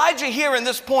think Elijah here in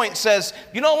this point says,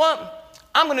 you know what?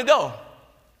 I'm going to go.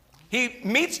 He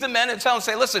meets the men and tells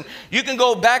them, say, listen, you can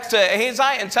go back to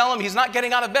Ahazi and tell him he's not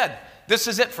getting out of bed. This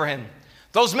is it for him.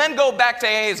 Those men go back to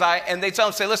Ahazi and they tell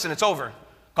him, say, listen, it's over.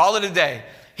 Call it a day.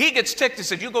 He gets ticked and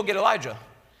said, you go get Elijah.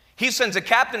 He sends a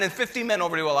captain and 50 men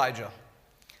over to Elijah.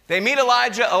 They meet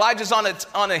Elijah. Elijah's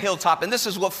on a hilltop. And this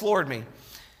is what floored me.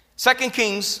 2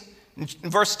 Kings,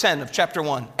 verse 10 of chapter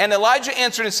 1. And Elijah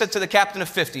answered and said to the captain of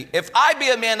 50, if I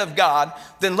be a man of God,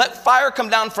 then let fire come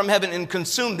down from heaven and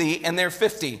consume thee and their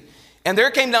 50. And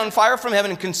there came down fire from heaven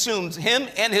and consumed him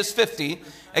and his 50.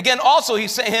 Again, also he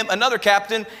sent him another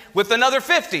captain with another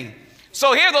 50.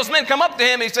 So here those men come up to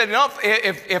him and he said, you know,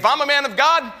 if I'm a man of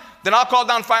God, then I'll call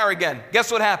down fire again.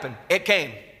 Guess what happened? It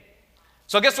came.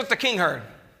 So guess what the king heard?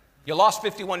 You lost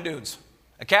 51 dudes,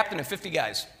 a captain and 50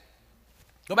 guys.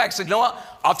 Go back and say, you know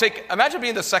what? Imagine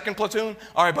being the second platoon.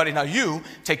 All right, buddy, now you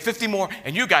take 50 more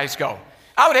and you guys go.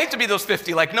 I would hate to be those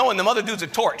 50, like knowing them other dudes are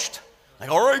torched.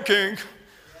 Like, all right, king.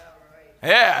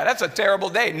 Yeah, that's a terrible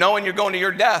day, knowing you're going to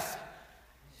your death.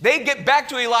 They get back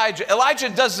to Elijah. Elijah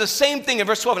does the same thing in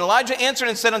verse 12. And Elijah answered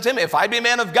and said unto him, if I be a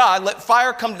man of God, let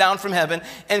fire come down from heaven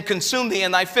and consume thee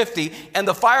and thy 50. And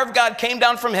the fire of God came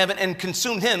down from heaven and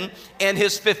consumed him and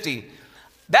his 50.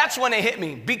 That's when it hit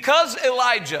me. Because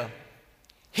Elijah,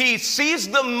 he sees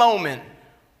the moment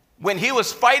when he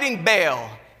was fighting Baal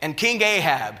and King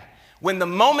Ahab. When the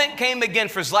moment came again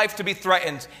for his life to be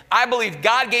threatened, I believe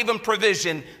God gave him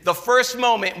provision the first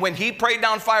moment when he prayed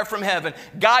down fire from heaven.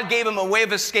 God gave him a way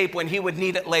of escape when he would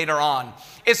need it later on.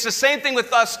 It's the same thing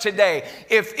with us today.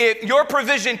 If your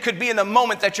provision could be in the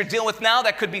moment that you're dealing with now,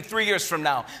 that could be 3 years from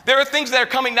now. There are things that are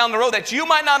coming down the road that you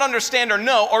might not understand or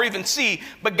know or even see,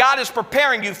 but God is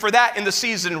preparing you for that in the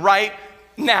season right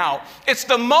now. It's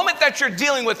the moment that you're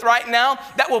dealing with right now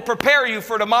that will prepare you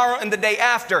for tomorrow and the day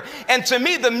after. And to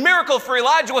me, the miracle for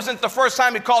Elijah wasn't the first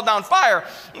time he called down fire.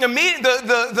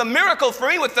 The miracle for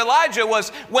me with Elijah was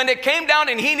when it came down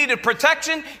and he needed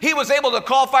protection, he was able to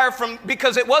call fire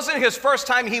because it wasn't his first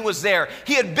time he was there.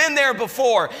 He had been there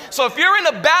before. So if you're in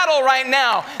a battle right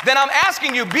now, then I'm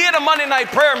asking you, be at a Monday night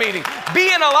prayer meeting,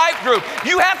 be in a life group.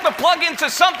 You have to plug into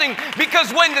something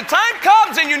because when the time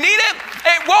comes and you need it,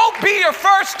 it won't be your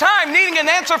first time needing an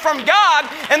answer from God.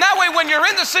 And that way, when you're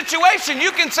in the situation,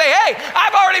 you can say, hey,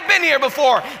 I've already been here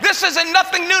before. This isn't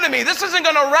nothing new to me. This isn't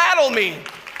going to rattle me.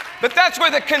 But that's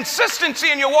where the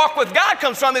consistency in your walk with God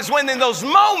comes from, is when in those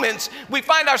moments we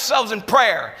find ourselves in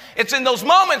prayer. It's in those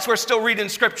moments we're still reading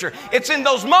scripture. It's in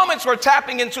those moments we're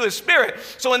tapping into his spirit.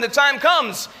 So when the time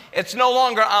comes, it's no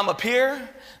longer I'm up here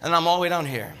and I'm all the way down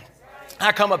here.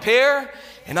 I come up here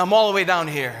and I'm all the way down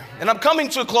here. And I'm coming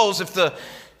to a close if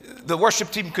the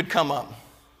worship team could come up.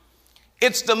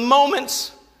 It's the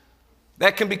moments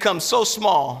that can become so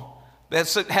small that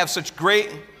have such great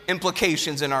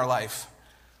implications in our life.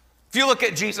 If you look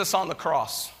at Jesus on the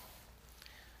cross,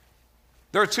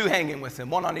 there are two hanging with him,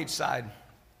 one on each side.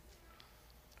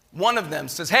 One of them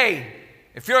says, hey,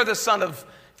 if you're the son of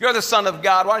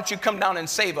God, why don't you come down and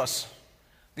save us?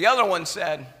 The other one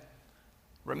said,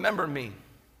 remember me.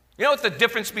 You know what the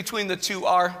difference between the two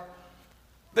are?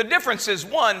 The difference is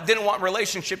one didn't want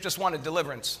relationship, just wanted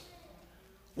deliverance.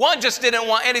 One just didn't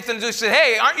want anything to do. He said,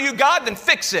 hey, aren't you God? Then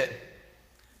fix it.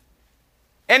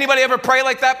 Anybody ever pray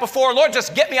like that before? Lord,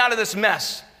 just get me out of this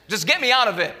mess. Just get me out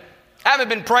of it. I haven't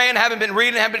been praying, haven't been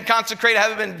reading, haven't been consecrated,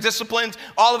 haven't been disciplined.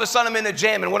 All of a sudden I'm in the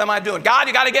jam, and what am I doing? God,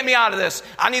 you got to get me out of this.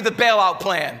 I need the bailout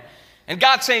plan. And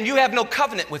God's saying, you have no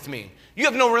covenant with me. You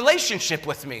have no relationship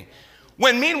with me.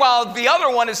 When meanwhile, the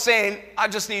other one is saying, I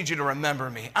just need you to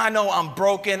remember me. I know I'm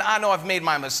broken. I know I've made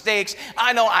my mistakes.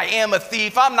 I know I am a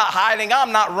thief. I'm not hiding.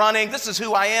 I'm not running. This is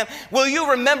who I am. Will you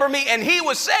remember me? And he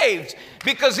was saved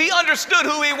because he understood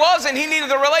who he was and he needed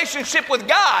a relationship with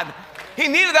God. He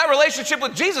needed that relationship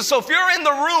with Jesus. So if you're in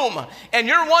the room and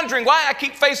you're wondering why I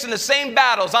keep facing the same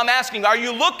battles, I'm asking, are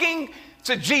you looking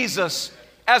to Jesus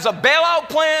as a bailout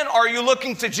plan, or are you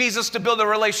looking to Jesus to build a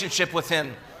relationship with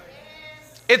him?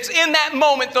 It's in that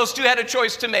moment those two had a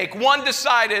choice to make. One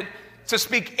decided to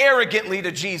speak arrogantly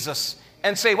to Jesus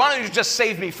and say, why don't you just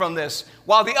save me from this?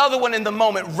 While the other one in the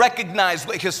moment recognized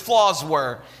what his flaws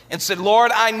were and said,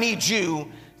 Lord, I need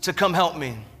you to come help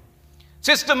me.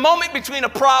 So it's the moment between a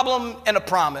problem and a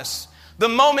promise. The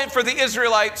moment for the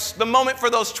Israelites, the moment for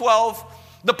those 12.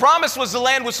 The promise was the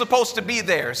land was supposed to be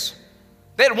theirs.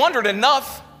 They had wandered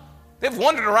enough. They've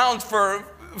wandered around for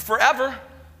forever.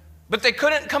 But they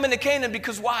couldn't come into Canaan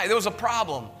because why? There was a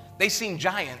problem. They seen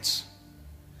giants.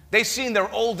 They seen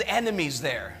their old enemies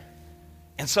there.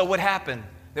 And so what happened?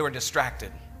 They were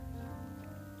distracted.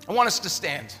 I want us to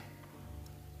stand.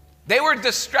 They were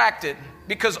distracted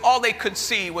because all they could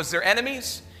see was their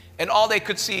enemies, and all they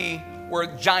could see were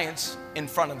giants in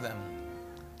front of them.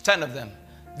 10 of them.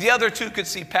 The other 2 could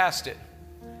see past it.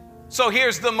 So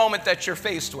here's the moment that you're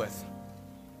faced with.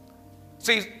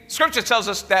 See, Scripture tells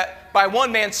us that by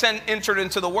one man sin entered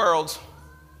into the world,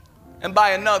 and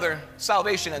by another,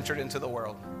 salvation entered into the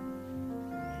world.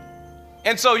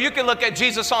 And so you can look at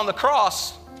Jesus on the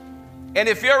cross, and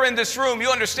if you're in this room, you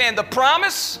understand the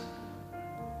promise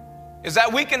is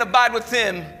that we can abide with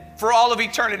him for all of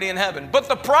eternity in heaven. But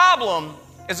the problem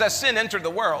is that sin entered the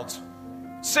world.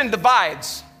 Sin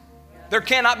divides. There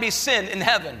cannot be sin in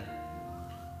heaven.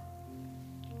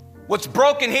 What's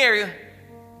broken here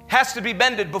has to be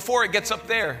mended before it gets up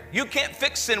there. You can't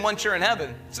fix sin once you're in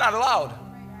heaven. It's not allowed.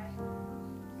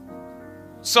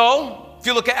 So, if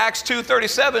you look at Acts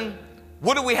 2:37,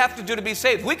 what do we have to do to be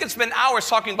saved? We could spend hours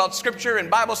talking about scripture and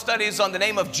Bible studies on the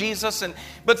name of Jesus,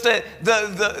 but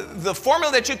the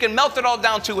formula that you can melt it all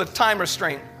down to with time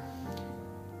restraint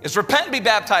is repent and be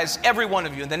baptized, every one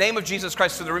of you, in the name of Jesus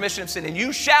Christ for the remission of sin, and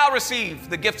you shall receive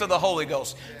the gift of the Holy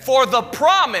Ghost. For the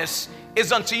promise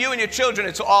is unto you and your children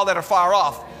and to all that are far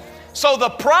off. So the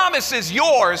promise is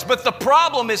yours, but the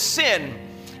problem is sin.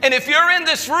 And if you're in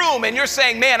this room and you're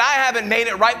saying, man, I haven't made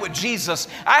it right with Jesus.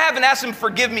 I haven't asked him to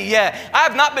forgive me yet. I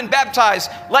have not been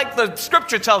baptized like the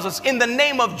scripture tells us in the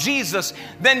name of Jesus.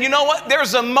 Then you know what?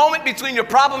 There's a moment between your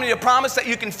problem and your promise that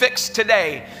you can fix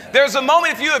today. There's a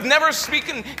moment if you have never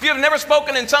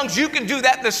spoken in tongues, you can do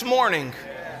that this morning.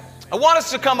 I want us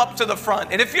to come up to the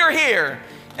front. And if you're here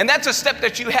and that's a step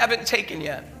that you haven't taken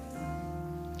yet,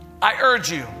 I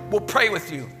urge you, we'll pray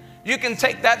with you. You can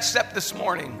take that step this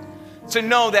morning to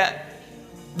know that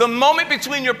the moment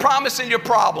between your promise and your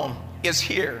problem is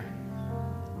here.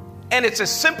 And it's as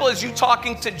simple as you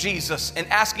talking to Jesus and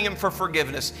asking him for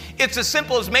forgiveness. It's as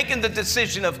simple as making the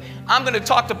decision of, I'm going to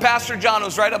talk to Pastor John,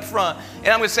 who's right up front, and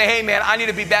I'm going to say, hey man, I need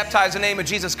to be baptized in the name of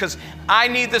Jesus because I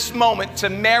need this moment to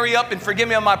marry up and forgive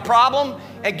me on my problem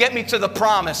and get me to the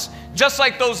promise. Just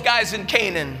like those guys in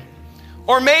Canaan.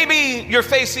 Or maybe you're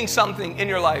facing something in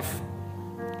your life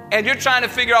and you're trying to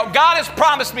figure out, God has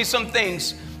promised me some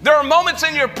things. There are moments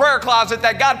in your prayer closet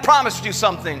that God promised you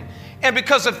something. And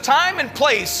because of time and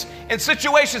place and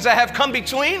situations that have come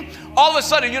between, all of a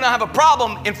sudden you don't have a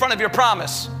problem in front of your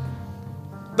promise.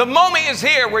 The moment is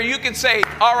here where you can say,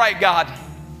 all right, God,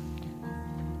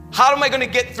 how am I going to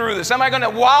get through this? Am I going to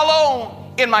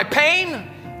wallow in my pain?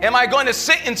 Am I going to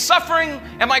sit in suffering?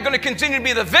 Am I going to continue to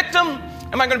be the victim?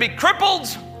 Am I going to be crippled?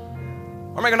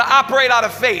 Or am I going to operate out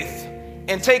of faith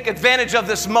and take advantage of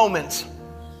this moment?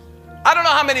 I don't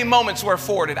know how many moments we're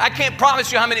afforded. I can't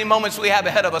promise you how many moments we have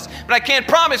ahead of us, but I can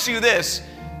promise you this.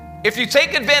 If you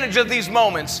take advantage of these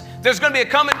moments, there's going to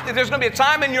be a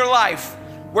time in your life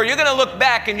where you're going to look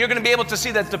back and you're going to be able to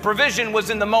see that the provision was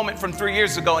in the moment from 3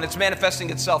 years ago and it's manifesting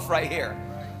itself right here.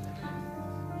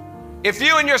 If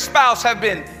you and your spouse have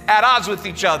been at odds with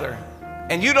each other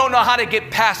and you don't know how to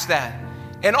get past that,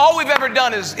 and all we've ever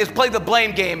done is play the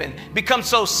blame game and become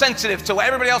so sensitive to what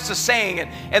everybody else is saying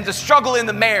and the struggle in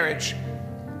the marriage.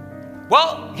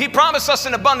 Well, he promised us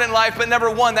an abundant life, but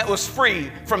never one that was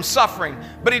free from suffering.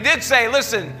 But he did say,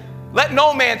 listen, let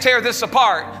no man tear this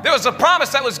apart. There was a promise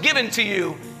that was given to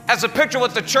you as a picture of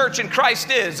what the church in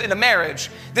Christ is in a marriage.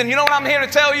 Then you know what I'm here to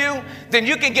tell you? Then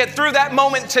you can get through that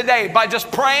moment today by just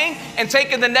praying and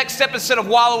taking the next step instead of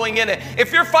wallowing in it.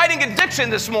 If you're fighting addiction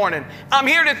this morning, I'm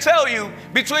here to tell you,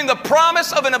 between the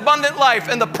promise of an abundant life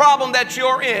and the problem that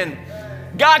you're in,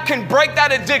 God can break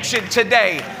that addiction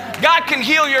today. God can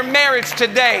heal your marriage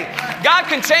today. God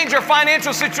can change your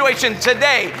financial situation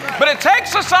today. But it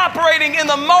takes us operating in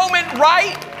the moment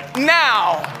right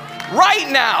now. Right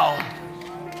now.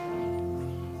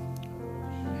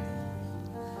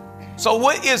 So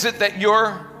what is it that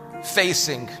you're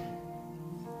facing?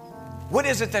 What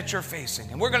is it that you're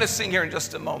facing? And we're going to sing here in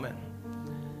just a moment.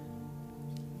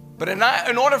 But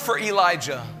in order for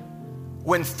Elijah,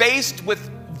 when faced with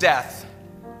death,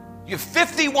 you have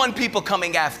 51 people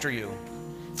coming after you.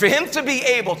 For him to be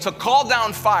able to call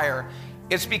down fire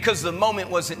it's because the moment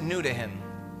wasn't new to him.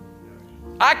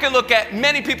 I can look at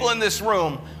many people in this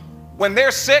room, when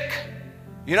they're sick,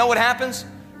 you know what happens?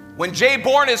 When Jay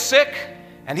Bourne is sick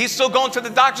and he's still going to the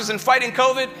doctors and fighting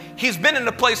COVID, he's been in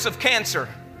the place of cancer.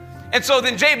 And so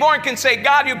then Jay Bourne can say,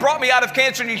 God, you brought me out of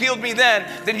cancer and you healed me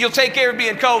then you'll take care of me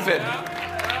in COVID.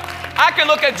 I can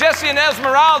look at Jesse and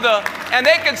Esmeralda and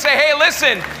they can say, hey,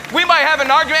 listen, we might have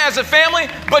an argument as a family,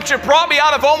 but you brought me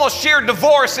out of almost sheer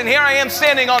divorce, and here I am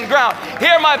standing on ground.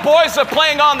 Here my boys are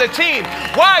playing on the team.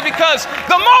 Why? Because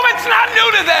the moment's not new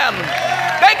to them.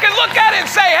 They can look at it and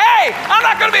say, hey, I'm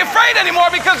not going to be afraid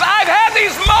anymore because I've had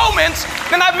these moments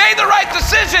and I've made the right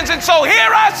decisions, and so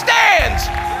here I stand.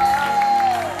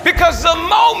 Because the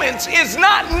moment is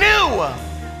not new.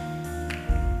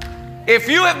 If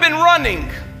you have been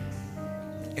running,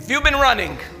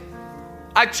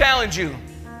 I challenge you,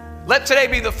 let today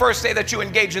be the first day that you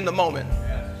engage in the moment.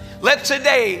 Let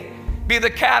today be the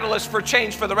catalyst for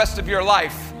change for the rest of your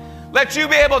life. Let you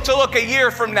be able to look a year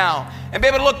from now and be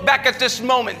able to look back at this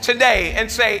moment today and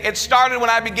say, it started when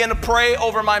I began to pray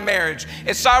over my marriage.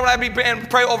 It started when I began to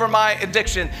pray over my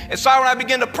addiction. It started when I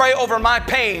began to pray over my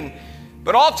pain.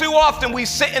 But all too often we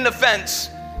sit in the fence.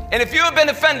 And if you have been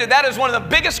offended, that is one of the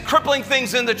biggest crippling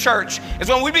things in the church, is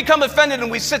when we become offended and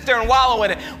we sit there and wallow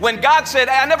in it. When God said,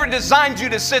 I never designed you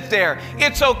to sit there.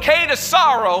 It's okay to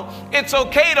sorrow. It's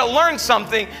okay to learn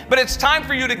something, but it's time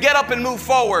for you to get up and move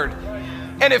forward.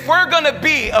 And if we're going to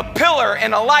be a pillar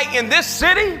and a light in this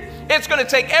city, it's going to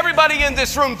take everybody in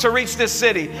this room to reach this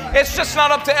city. It's just not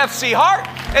up to FC Heart.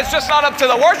 It's just not up to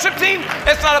the worship team.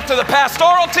 It's not up to the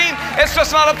pastoral team. It's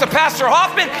just not up to Pastor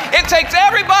Hoffman. It takes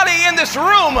everybody in this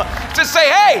room to say,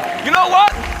 hey, you know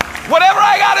what? Whatever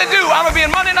I got to do, I'm going to be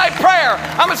in Monday night prayer.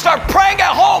 I'm going to start praying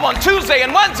at home on Tuesday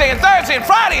and Wednesday and Thursday and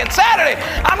Friday and Saturday.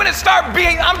 I'm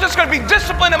just going to be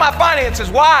disciplined in my finances.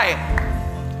 Why?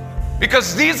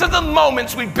 Because these are the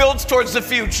moments we build towards the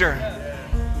future.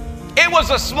 It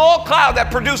was a small cloud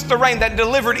that produced the rain that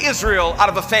delivered Israel out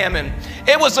of a famine.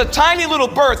 It was a tiny little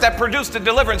bird that produced a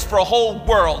deliverance for a whole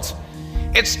world.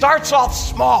 It starts off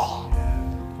small.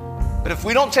 But if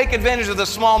we don't take advantage of the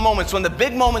small moments, when the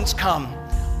big moments come,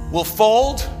 we'll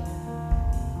fold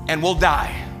and we'll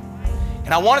die.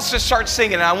 And I want us to start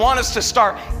singing, and I want us to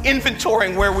start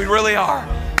inventorying where we really are.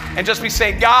 And just be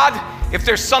saying, God, if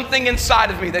there's something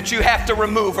inside of me that you have to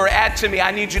remove or add to me,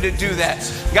 I need you to do that.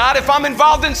 God, if I'm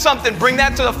involved in something, bring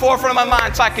that to the forefront of my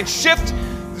mind so I can shift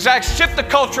the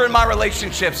culture in my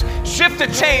relationships. Shift the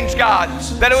change, God,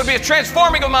 that it would be a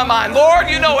transforming of my mind. Lord,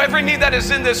 you know every need that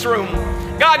is in this room.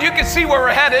 God, you can see where we're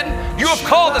headed. You have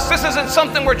called us. This isn't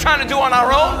something we're trying to do on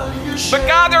our own. But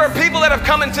God, there are people that have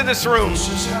come into this room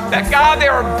that, God, they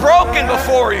are broken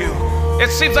before you. It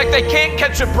seems like they can't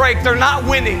catch a break. They're not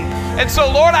winning. And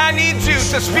so, Lord, I need you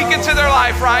to speak into their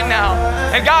life right now.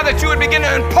 And God, that you would begin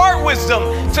to impart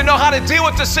wisdom to know how to deal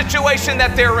with the situation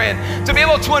that they're in, to be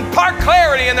able to impart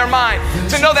clarity in their mind,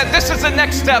 to know that this is the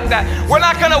next step, that we're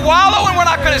not going to wallow and we're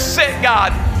not going to sit,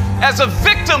 God, as a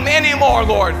victim anymore,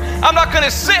 Lord. I'm not going to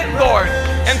sit, Lord,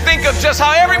 and think of just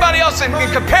how everybody else and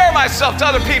compare myself to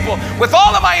other people with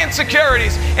all of my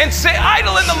insecurities and sit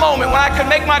idle in the moment when I can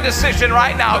make my decision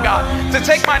right now, God, to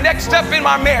take my next step in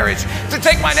my marriage, to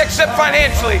take my next step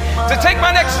financially, to take my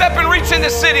next step in reaching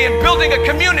the city and building a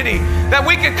community that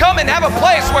we can come and have a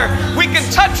place where we can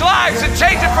touch lives and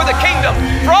change it for the kingdom,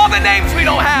 for all the names we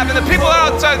don't have and the people that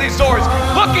are outside these doors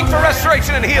looking for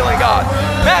restoration and healing, God.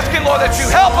 I'm asking, Lord, that you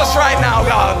help us right now,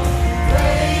 God.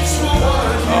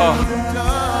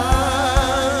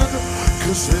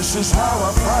 Cause this is how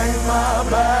I fight my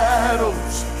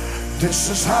battles. This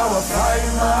is how I fight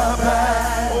my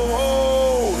battles.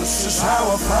 Oh, this is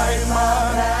how I fight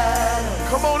my battles.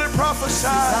 Come on and prophesy. This is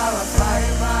how I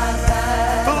fight my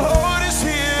battles. The Lord is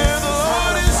here. The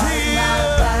Lord is here.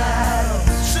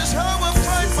 This is how I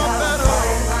fight my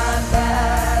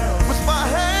battles. With my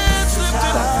hands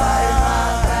lifted high.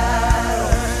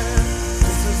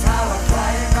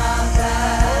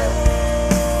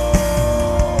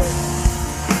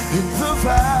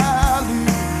 Valley,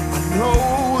 I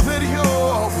know that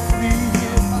you're with me,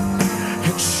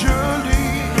 and surely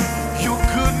your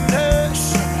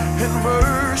goodness and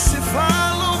mercy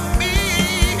follow me.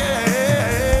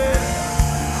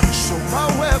 So my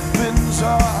weapons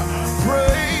are